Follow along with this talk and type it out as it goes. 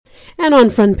And on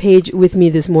Frontpage with me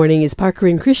this morning is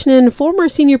Parkaran Krishnan, former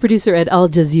senior producer at Al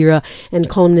Jazeera and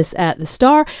columnist at The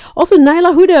Star. Also,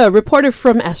 Nailah Huda, reporter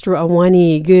from Astro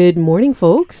Awani. Good morning,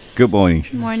 folks. Good morning.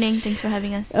 Good morning. Thanks for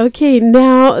having us. Okay,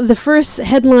 now the first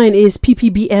headline is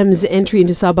PPBM's entry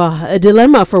into Sabah. A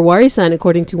dilemma for Warisan,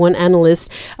 according to one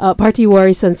analyst. Parti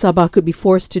Warisan Sabah could be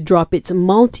forced to drop its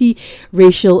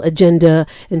multi-racial agenda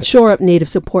and shore up native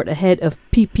support ahead of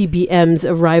PPBM's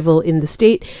arrival in the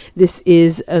state. This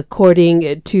is according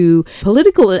to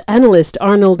political analyst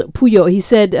Arnold Puyo. He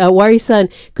said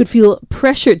Warisan could feel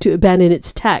pressured to abandon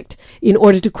its tact in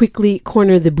order to quickly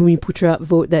corner the Bumiputra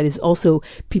vote that is also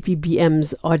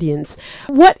PPBM's audience.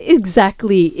 What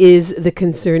exactly is the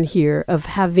concern here of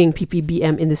having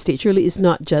PPBM in the state? Surely it's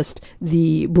not just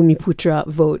the Bumiputra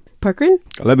vote. Parkaran?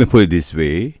 Let me put it this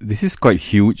way. This is quite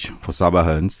huge for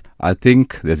Sabahans. I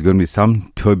think there's going to be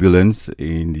some turbulence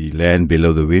in the land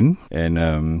below the wind.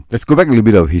 And let's go back a little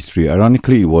bit of history.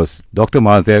 Ironically, it was Dr.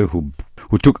 Mahathir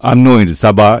who took UMNO into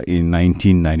Sabah in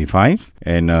 1995.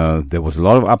 And there was a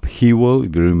lot of upheaval.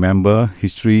 If you remember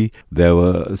history, there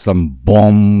were some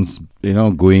bombs,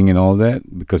 going and all that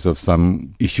because of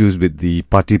some issues with the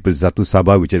Parti Persatu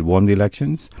Sabah, which had won the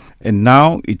elections. And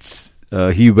now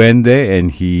he went there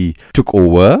and he took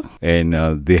over, and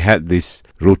they had this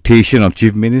rotation of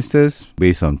chief ministers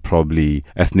based on probably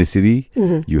ethnicity.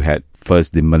 Mm-hmm. You had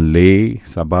first the Malay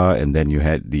Sabah, and then you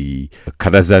had the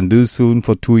Kadazandu soon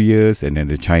for 2 years, and then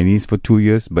the Chinese for 2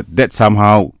 years. But that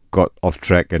somehow got off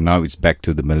track, and now it's back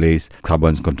to the Malays.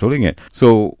 Sabahans controlling it.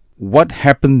 So what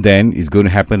happened then is going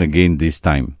to happen again this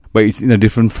time. But it's in a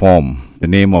different form. The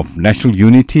name of national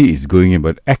unity is going in,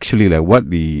 but actually, like what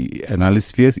the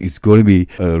analyst fears, is going to be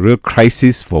a real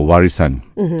crisis for Warisan.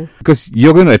 Mm-hmm. Because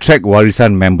you're going to attract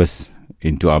Warisan members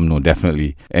into UMNO,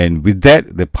 definitely. And with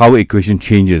that, the power equation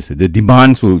changes. The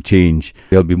demands will change.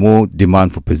 There'll be more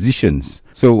demand for positions.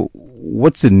 So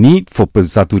what's the need for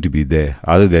Persatu to be there,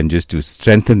 other than just to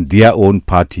strengthen their own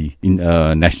party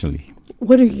nationally?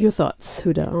 What are your thoughts,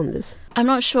 Huda, on this? I'm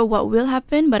not sure what will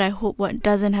happen, but I hope what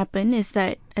doesn't happen is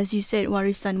that, as you said,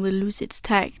 Warisan will lose its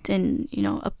tact and,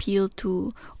 appeal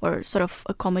to or sort of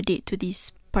accommodate to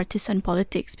these partisan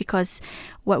politics, because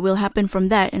what will happen from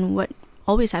that, and what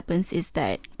always happens, is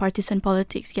that partisan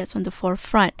politics gets on the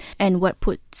forefront, and what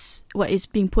is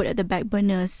being put at the back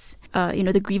burners,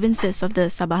 the grievances of the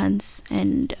Sabahans,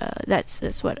 and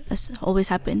that's what has always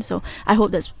happened. So I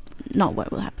hope that's not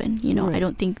what will happen. Right. I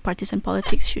don't think partisan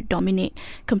politics should dominate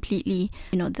completely,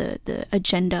 the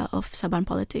agenda of Saban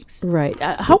politics. Right.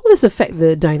 How will this affect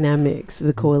the dynamics of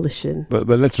the coalition? But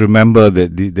let's remember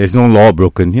that there's no law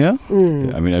broken here.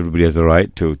 I mean, everybody has a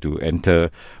right to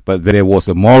enter. But there was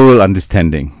a moral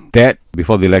understanding that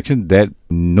before the election, that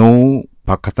no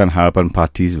Pakatan Harapan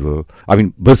parties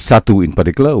Bersatu in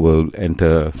particular, will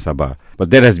enter Sabah. But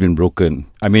that has been broken.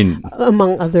 I mean,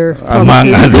 among others.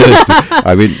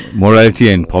 I mean,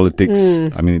 morality and politics,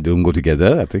 they don't go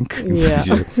together, I think.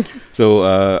 Yeah. So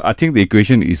I think the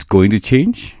equation is going to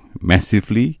change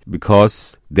massively,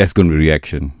 because there's going to be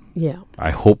reaction. Yeah.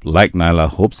 I hope, like Nailah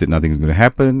hopes, that nothing's going to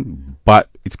happen, but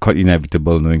it's quite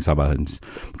inevitable knowing Sabahans,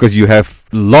 because you have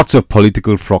lots of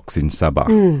political frogs in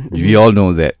Sabah. We all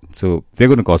know that. So they're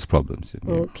going to cause problems.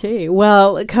 Okay.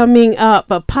 Well, coming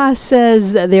up, PAS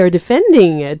says they are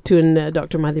defending Tun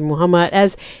Dr. Mahathir Mohamad,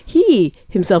 as he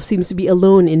himself seems to be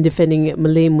alone in defending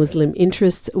Malay Muslim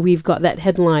interests. We've got that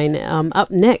headline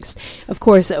up next. Of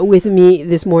course, with me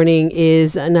this morning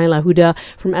is Nailah Huda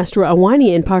from Astro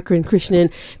Awani and Parkaran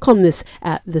Krishnan, columnist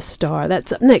at The Star.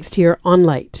 That's up next here on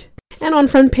Lite. And on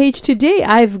Frontpage today,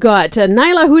 I've got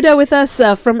Nailah Huda with us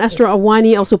from Astro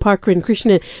Awani, also Parkaran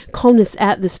Krishnan, columnist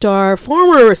at The Star,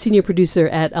 former senior producer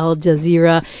at Al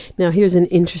Jazeera. Now, here's an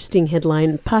interesting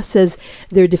headline. PAS says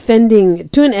they're defending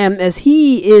Tun M, as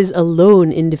he is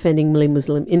alone in defending Malay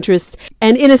Muslim interests.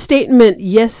 And in a statement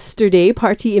yesterday,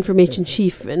 Party Information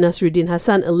Chief Nasruddin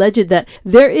Hassan alleged that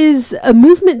there is a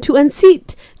movement to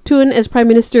unseat Tun as Prime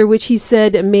Minister, which he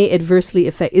said may adversely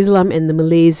affect Islam and the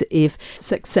Malays if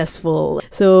successful.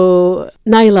 So,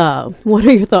 Nailah, what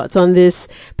are your thoughts on this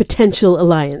potential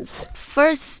alliance?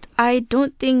 First, I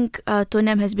don't think Tun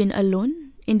M has been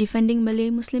alone in defending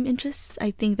Malay Muslim interests. I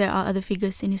think there are other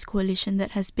figures in his coalition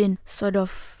that has been sort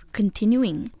of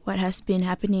continuing what has been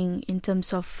happening in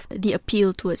terms of the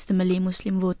appeal towards the Malay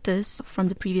Muslim voters from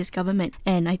the previous government.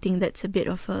 And I think that's a bit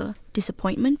of a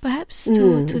disappointment perhaps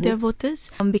to their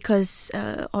voters, because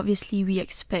obviously we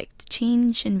expect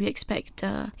change, and we expect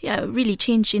really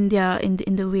change in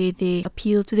the way they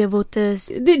appeal to their voters.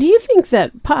 Do you think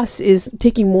that PAS is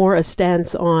taking more a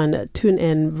stance on Tun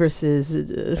En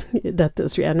versus Dato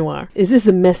Sri Anwar? Is this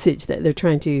the message that they're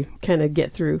trying to kind of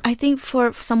get through? I think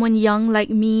for someone young like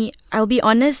me, I'll be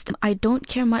honest, I don't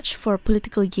care much for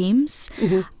political games,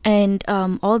 and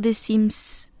all this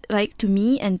seems like, to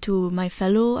me and to my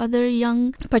fellow other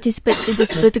young participants in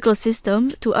this political system,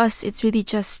 to us it's really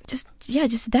just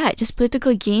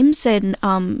political games, and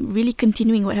really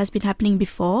continuing what has been happening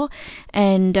before,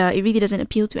 and it really doesn't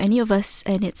appeal to any of us,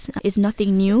 and it's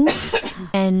nothing new.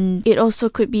 And it also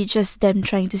could be just them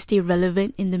trying to stay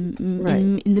relevant in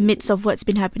the midst of what's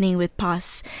been happening with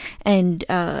PAS, and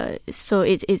so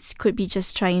it could be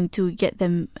just trying to get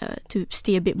them to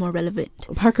stay a bit more relevant.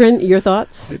 Parkaran, your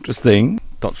thoughts? Interesting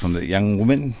thoughts from the young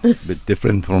woman. It's a bit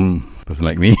different from a person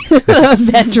like me. A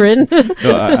veteran.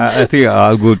 No, I think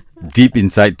I'll go deep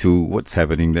inside to what's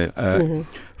happening there.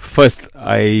 First,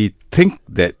 I think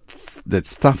that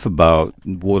stuff about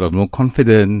vote of no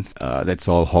confidence, that's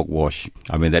all hogwash.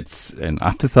 I mean, that's an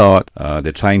afterthought.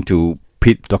 They're trying to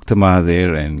pit Dr.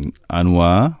 Mahathir and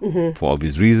Anwar for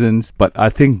obvious reasons. But I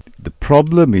think the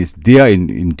problem is they are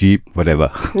in deep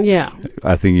whatever. Yeah.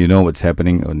 I think you know what's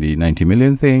happening on the 90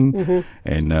 million thing.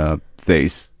 And there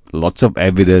is lots of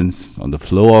evidence on the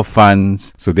flow of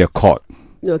funds. So they're caught.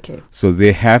 Okay. So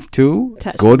they have to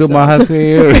Attach go themselves. to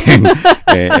Mahathir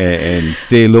and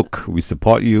say, "Look, we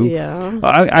support you." Yeah.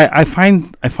 I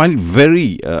find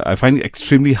it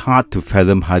extremely hard to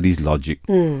fathom Hadi's logic.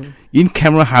 In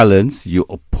camera Highlands, you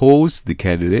oppose the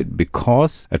candidate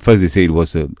because at first they say it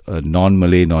was a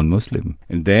non-Malay, non-Muslim,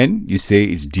 and then you say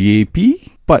it's DAP.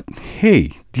 But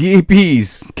hey, DAP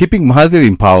is keeping Mahathir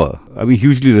in power. I mean,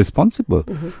 hugely responsible.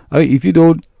 I mean, if you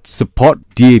don't support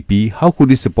DAP, how could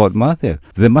you support Mahathir?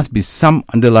 There must be some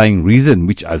underlying reason,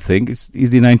 which I think is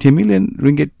the 90 million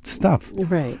ringgit stuff.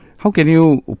 Right. How can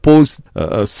you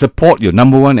support your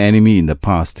number one enemy in the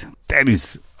past? That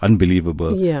is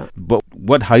unbelievable. Yeah. But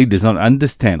what Hari does not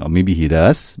understand, or maybe he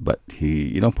does, but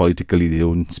he, politically they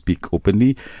don't speak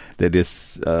openly, that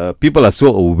is, people are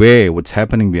so aware what's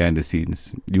happening behind the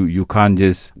scenes. You can't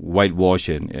just whitewash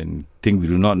and think we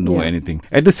do not know anything.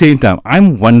 At the same time,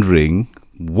 I'm wondering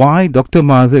why Dr.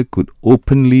 Mahathir could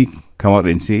openly come out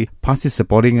and say, PAS is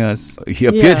supporting us. He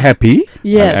appeared happy.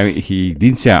 Yes. I mean, he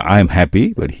didn't say, I'm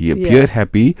happy, but he appeared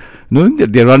happy, knowing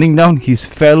that they're running down his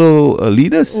fellow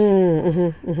leaders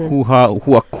who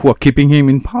are keeping him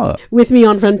in power. With me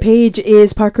on Frontpage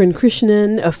is Parkaran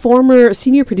Krishnan, a former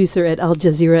senior producer at Al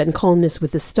Jazeera and columnist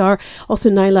with The Star. Also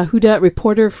Nailah Huda,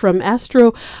 reporter from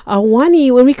Astro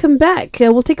Awani. When we come back,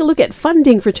 we'll take a look at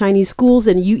funding for Chinese schools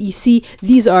and UEC.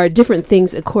 These are different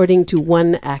things according to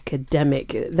one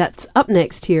academic. That's up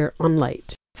next here on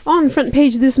Lite. On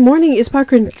Frontpage this morning is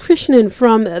Parkaran Krishnan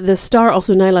from The Star,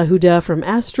 also Nailah Huda from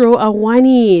Astro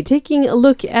Awani, taking a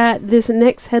look at this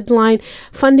next headline,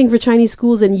 funding for Chinese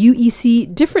schools and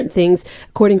UEC, different things,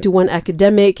 according to one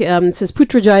academic. It says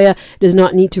Putrajaya does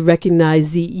not need to recognize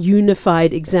the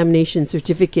Unified Examination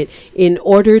Certificate in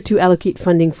order to allocate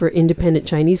funding for independent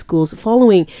Chinese schools,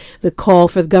 following the call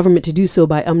for the government to do so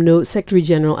by UMNO Secretary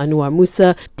General Anwar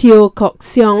Musa. Teo Kok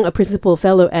Siong, a principal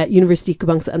fellow at University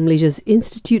Kebangsaan Malaysia's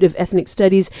Institute of Ethnic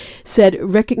Studies, said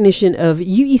recognition of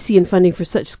UEC and funding for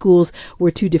such schools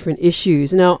were two different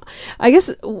issues. Now, I guess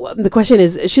the question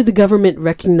is, should the government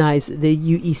recognize the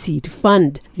UEC to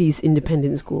fund these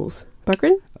independent schools?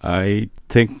 Parkaran? I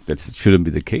think that shouldn't be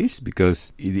the case,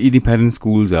 because the independent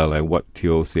schools are, like what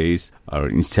Theo says, are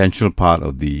an essential part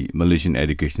of the Malaysian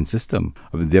education system.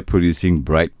 I mean, they're producing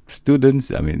bright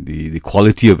students. I mean, the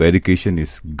quality of education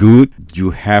is good. You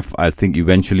have, I think,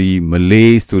 eventually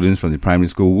Malay students from the primary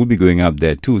school will be going up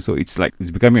there too. So it's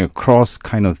becoming a cross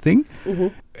kind of thing.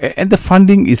 And the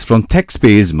funding is from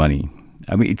taxpayers' money.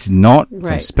 I mean, it's not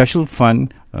some special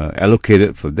fund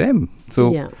allocated for them.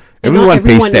 So everyone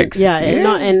pays tax.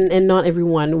 And not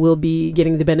everyone will be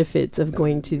getting the benefits of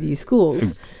going to these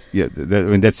schools. I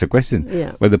mean, that's the question.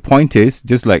 Yeah. But the point is,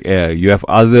 just like you have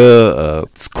other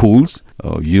schools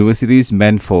or universities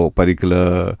meant for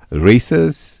particular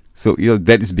races, so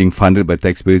that is being funded by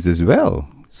taxpayers as well.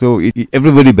 So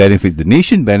everybody benefits. The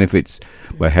nation benefits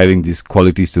by having these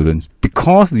quality students.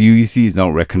 Because the UEC is now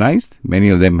recognized, many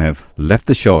of them have left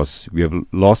the shores. We have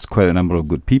lost quite a number of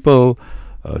good people.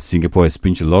 Singapore has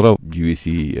pinched a lot of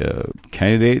UEC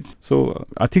candidates. So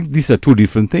I think these are two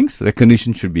different things.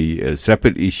 Recognition should be a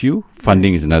separate issue.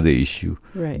 Funding is another issue.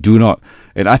 Right. Do not.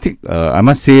 And I think I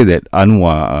must say that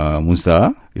Anwar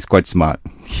Musa is quite smart.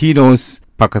 He knows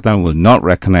Pakistan will not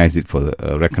recognize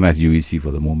UEC for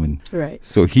the moment. Right.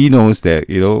 So he knows that,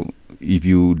 if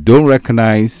you don't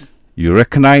recognize, you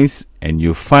recognize and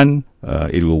you fund,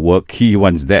 it will work. He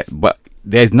wants that. But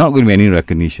there's not going to be any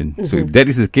recognition. So if that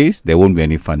is the case, there won't be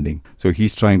any funding. So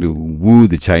he's trying to woo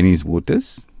the Chinese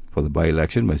voters for the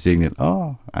by-election by saying that,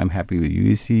 I'm happy with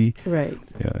UEC. Right.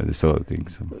 Yeah, this sort of thing.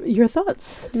 So. Your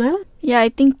thoughts, Nailah? Yeah, I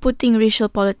think putting racial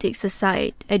politics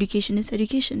aside, education is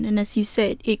education. And as you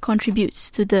said, it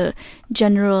contributes to the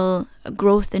general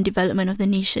growth and development of the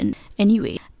nation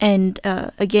anyway. And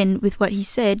again, with what he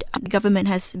said, the government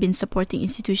has been supporting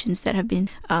institutions that have been,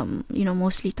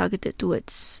 mostly targeted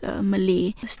towards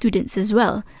Malay students as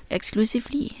well,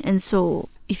 exclusively. And so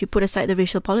if you put aside the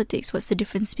racial politics, what's the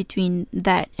difference between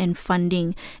that and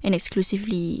funding an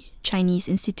exclusively Chinese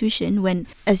institution when,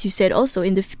 as you said also,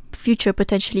 in the future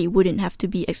potentially it wouldn't have to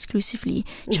be exclusively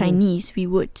Chinese. We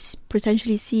would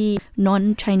potentially see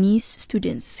non-Chinese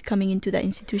students coming into that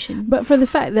institution. But for the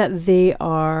fact that they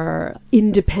are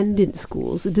independent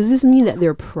schools, does this mean that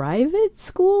they're private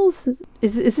schools?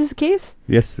 Is this the case?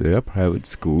 Yes, they are private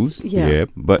schools. Yeah.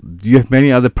 But you have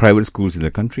many other private schools in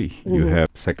the country. You have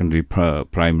secondary,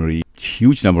 primary,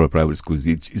 huge number of private schools.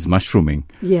 It's mushrooming.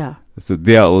 Yeah. So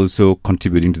they are also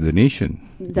contributing to the nation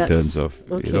in terms of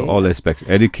all aspects,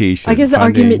 education. I guess the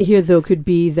funding. argument here, though, could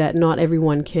be that not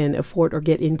everyone can afford or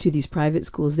get into these private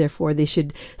schools. Therefore, they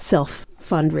should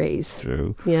self-fundraise.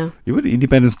 True. Yeah. Even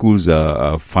independent schools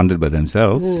are funded by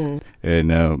themselves,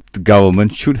 and the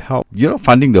government should help.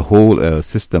 Funding the whole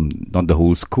system, not the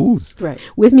whole schools. Right.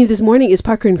 With me this morning is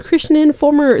Parkaran Krishnan,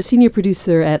 former senior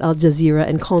producer at Al Jazeera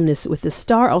and columnist with The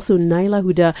Star. Also, Nailah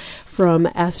Huda from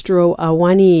Astro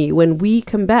Awani. When we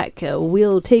come back,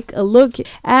 we'll take a look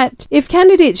at if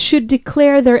candidates should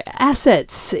declare their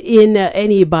assets in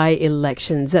any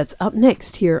by-elections. That's up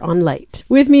next here on Lite.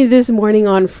 With me this morning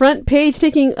on Frontpage,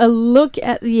 taking a look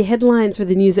at the headlines for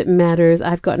the news that matters,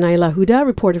 I've got Nailah Huda,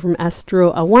 reporter from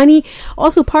Astro Awani.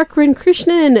 Also, Parkaran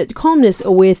Krishnan, columnist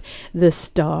with The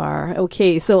Star.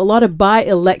 Okay, so a lot of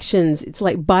by-elections. It's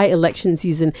like by-election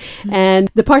season. And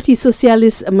the Parti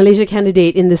Sosialis Malaysia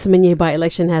candidate in the Semenyih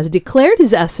by-election has declared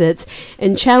his assets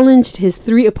and challenged his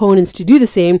three opponents to do the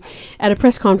same. At a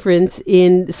press conference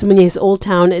in Semenyih's Old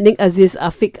Town, Nik Aziz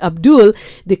Afiq Abdul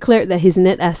declared that his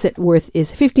net asset worth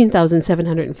is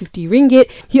 15,750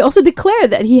 ringgit. He also declared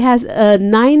that he has a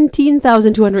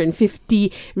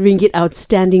 19,250 ringgit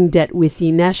outstanding debt with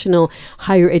the National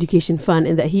Higher Education Fund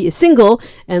and that he is single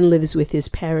and lives with his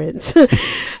parents.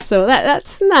 So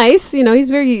that's nice. He's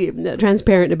very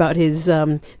transparent about his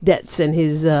debts and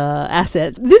his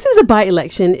assets. This is a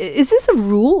by-election. Is this a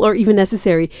rule or even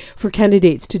necessary for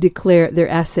candidates to declare their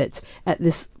assets at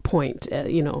this point,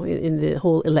 in the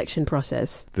whole election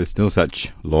process? There's no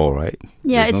such law, right?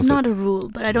 Yeah, There's it's no not a rule,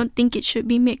 but I don't think it should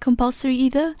be made compulsory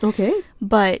either. Okay.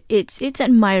 But it's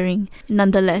admiring,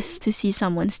 nonetheless, to see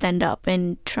someone stand up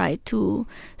and try to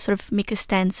sort of make a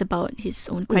stance about his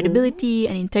own credibility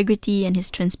and integrity and his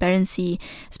transparency,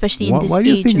 especially in this age. Why do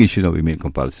you think it should not be made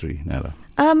compulsory, Nailah?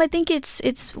 I think it's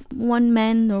one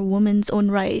man or woman's own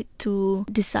right to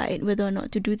decide whether or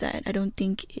not to do that. I don't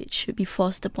think it should be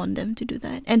forced upon them to do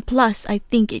that. And plus, I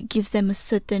think it gives them a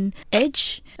certain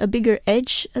edge, a bigger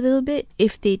edge a little bit,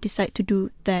 if they decide to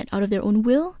do that out of their own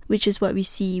will, which is what we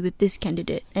see with this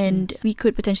candidate. And we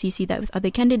could potentially see that with other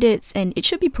candidates, and it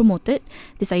should be promoted,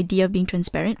 this idea of being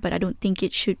transparent, but I don't think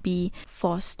it should be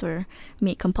forced or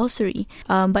made compulsory.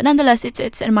 But nonetheless,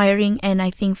 it's admiring, and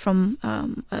I think from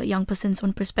a young person's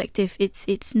own perspective,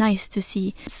 it's nice to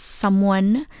see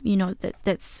someone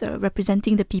that's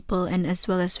representing the people and as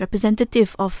well as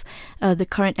representative of the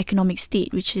current economic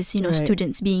state, which is Right.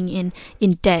 students being in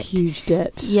debt, Huge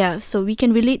debt. yeah. So we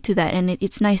can relate to that, and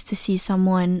it's nice to see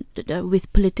someone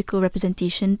with political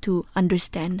representation to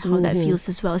understand how that feels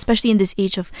as well, especially in this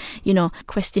age of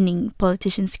questioning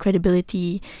politicians'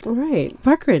 credibility. All right.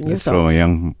 Parkaran, your That's from a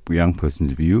thoughts? young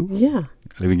person's view. Yeah.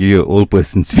 Let me give you an old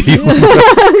person's view.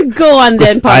 Go on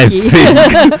then, Parky.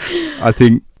 I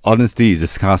think honesty is a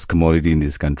scarce commodity in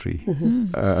this country.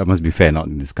 I must be fair, not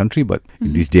in this country, but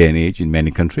in this day and age, in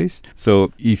many countries.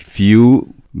 So if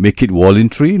you make it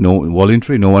voluntary, no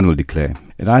one will declare.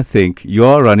 And I think you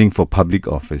are running for public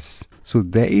office, so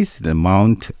there is an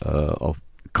amount of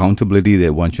accountability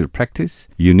that one should practice.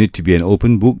 You need to be an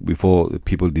open book before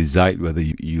people decide whether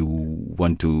you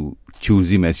want to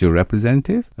choose him as your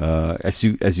representative. As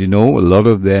you know, a lot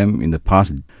of them in the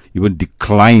past even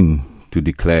decline to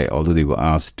declare, although they were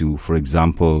asked to. For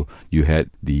example, you had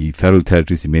the Federal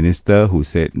Territories Minister who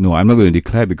said, no, I'm not going to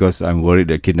declare because I'm worried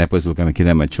that kidnappers will come and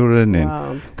kidnap my children.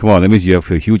 Wow. And come on, that means you have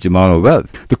a huge amount of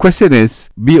wealth. The question is,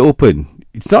 be open.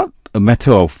 It's not a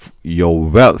matter of your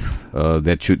wealth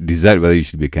that should decide whether you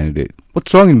should be a candidate.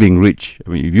 What's wrong in being rich? I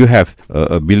mean, if you have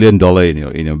 $1 billion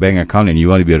in your bank account and you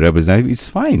want to be a representative, it's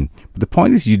fine. But the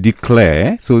point is, you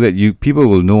declare so that people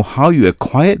will know how you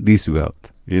acquired this wealth.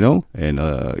 And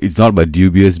it's not by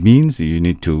dubious means. You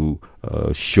need to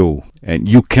show, and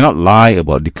you cannot lie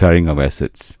about declaring of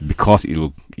assets, because it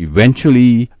will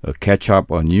eventually catch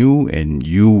up on you, and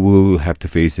you will have to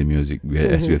face the music,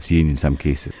 as we have seen in some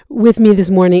cases. With me this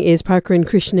morning is Parkaran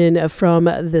Krishnan from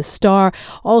The Star,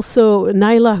 also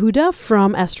Nailah Huda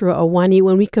from Astro Awani.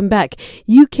 When we come back,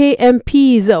 UK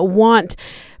MPs want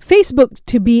Facebook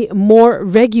to be more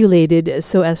regulated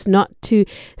so as not to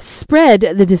spread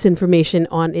the disinformation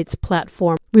on its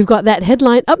platform. We've got that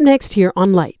headline up next here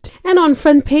on Lite. And on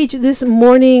Frontpage this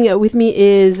morning with me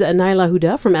is Nailah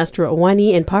Huda from Astro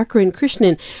Awani and Parkaran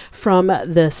Krishnan from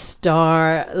The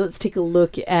Star. Let's take a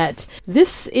look at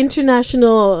this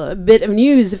international bit of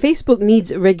news. Facebook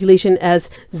needs regulation as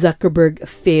Zuckerberg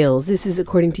fails. This is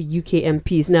according to UK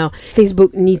MPs. Now,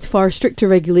 Facebook needs far stricter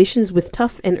regulations with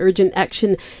tough and urgent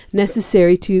action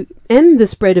necessary to end the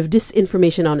spread of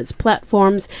disinformation on its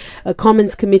platforms. A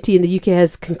Commons committee in the UK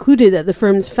has concluded that the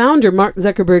firm's founder, Mark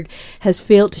Zuckerberg, has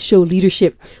failed to show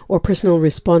leadership or personal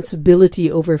responsibility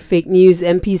over fake news.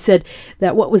 MPs said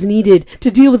that what was needed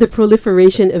to deal with the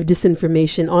proliferation of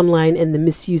disinformation online and the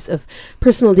misuse of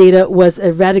personal data was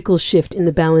a radical shift in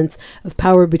the balance of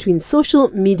power between social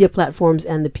media platforms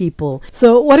and the people.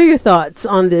 So what are your thoughts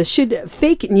on this? Should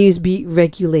fake news be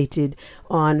regulated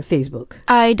on Facebook?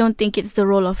 I don't think it's the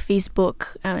role of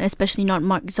Facebook, especially not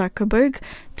Mark Zuckerberg,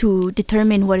 to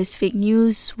determine what is fake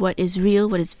news, what is real,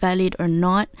 what is valid or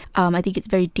not. I think it's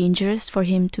very dangerous for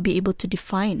him to be able to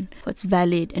define what's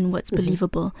valid and what's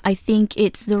believable. I think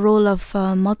it's the role of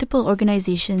multiple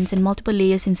organizations and multiple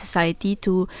layers in society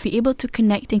to be able to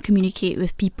connect and communicate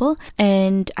with people.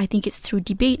 And I think it's through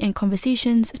debate and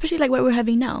conversations, especially like what we're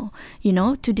having now,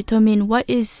 to determine what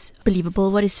is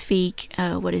believable, what is fake,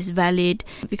 what is valid.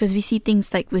 Because we see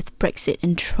things like with Brexit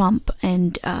and Trump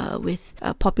and with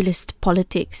populist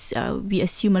politics, we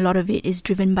assume a lot of it is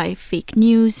driven by fake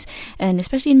news, and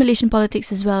especially in Malaysian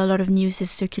politics as well, a lot of news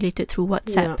is circulated through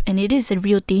WhatsApp, and it is a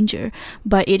real danger.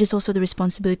 But it is also the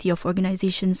responsibility of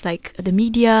organizations like the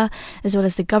media as well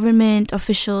as the government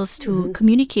officials to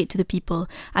communicate to the people.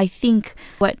 I think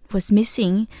what was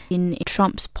missing in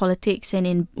Trump's politics and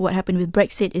in what happened with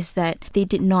Brexit is that they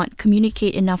did not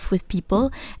communicate enough with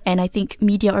people, and I think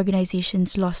media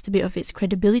organizations lost a bit of its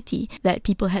credibility, that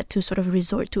people had to sort of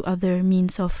resort to other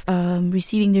means of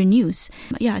receiving their news.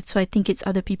 So I think it's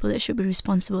other people that should be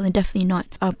responsible, and definitely not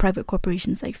private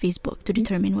corporations like Facebook to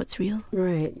determine what's real.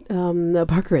 Right.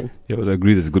 Parkaran. Yeah, I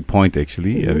agree. That's a good point,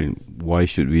 actually. I mean, why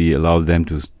should we allow them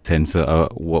to censor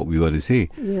what we want to say?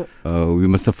 We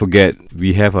must not forget,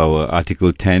 we have our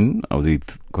Article 10 of the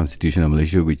Constitution of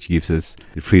Malaysia, which gives us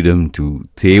the freedom to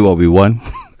say what we want.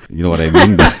 You know what I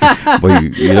mean?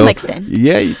 To some extent.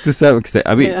 Yeah, to some extent.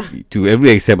 I mean, to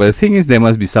every extent. But the thing is, there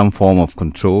must be some form of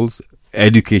controls.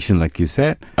 Education, like you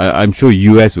said. I'm sure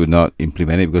US would not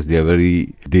implement it because they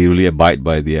really abide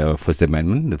by their First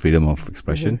Amendment, the freedom of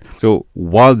expression. So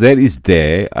while that is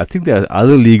there, I think there are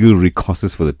other legal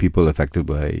recourses for the people affected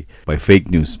by fake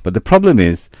news. But the problem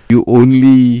is, you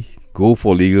only go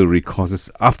for legal recourses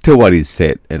after what is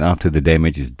said and after the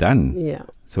damage is done. Yeah.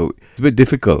 So it's a bit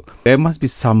difficult. There must be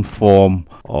some form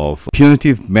of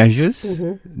punitive measures,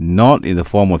 not in the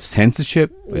form of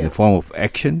censorship, in the form of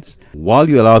actions. While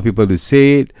you allow people to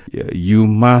say it, you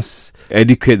must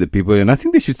educate the people. And I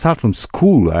think they should start from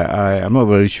school. I'm not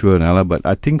very sure, Nailah, but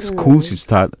I think schools should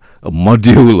start a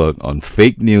module on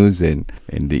fake news and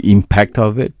the impact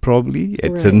of it, probably,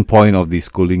 at certain point of the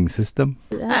schooling system.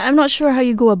 I'm not sure how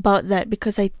you go about that,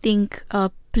 because I think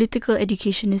political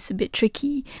education is a bit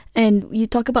tricky. And you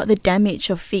talk about the damage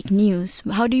of fake news.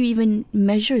 How do you even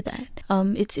measure that?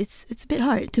 It's a bit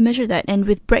hard to measure that. And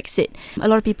with Brexit, a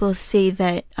lot of people say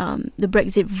that the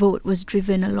Brexit vote was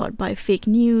driven a lot by fake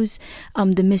news,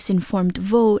 the misinformed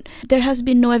vote. There has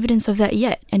been no evidence of that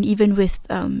yet. And even with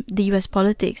the US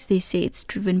politics, they say it's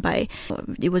driven by,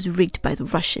 it was rigged by the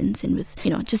Russians. And with,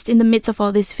 just in the midst of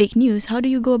all this fake news, how do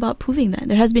you go about proving that?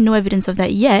 There has been no evidence of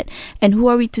that yet. And who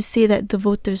are we to say that the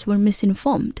voters were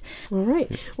misinformed? All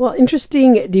right. Well,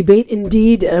 interesting debate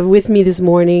indeed. With me this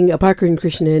morning, Parkaran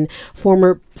Krishnan,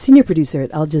 former senior producer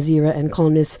at Al Jazeera and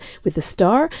columnist with The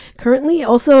Star. Currently,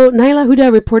 also Nailah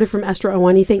Huda, reporter from Astro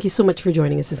Awani. Thank you so much for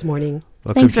joining us this morning.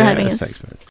 Thanks for having us.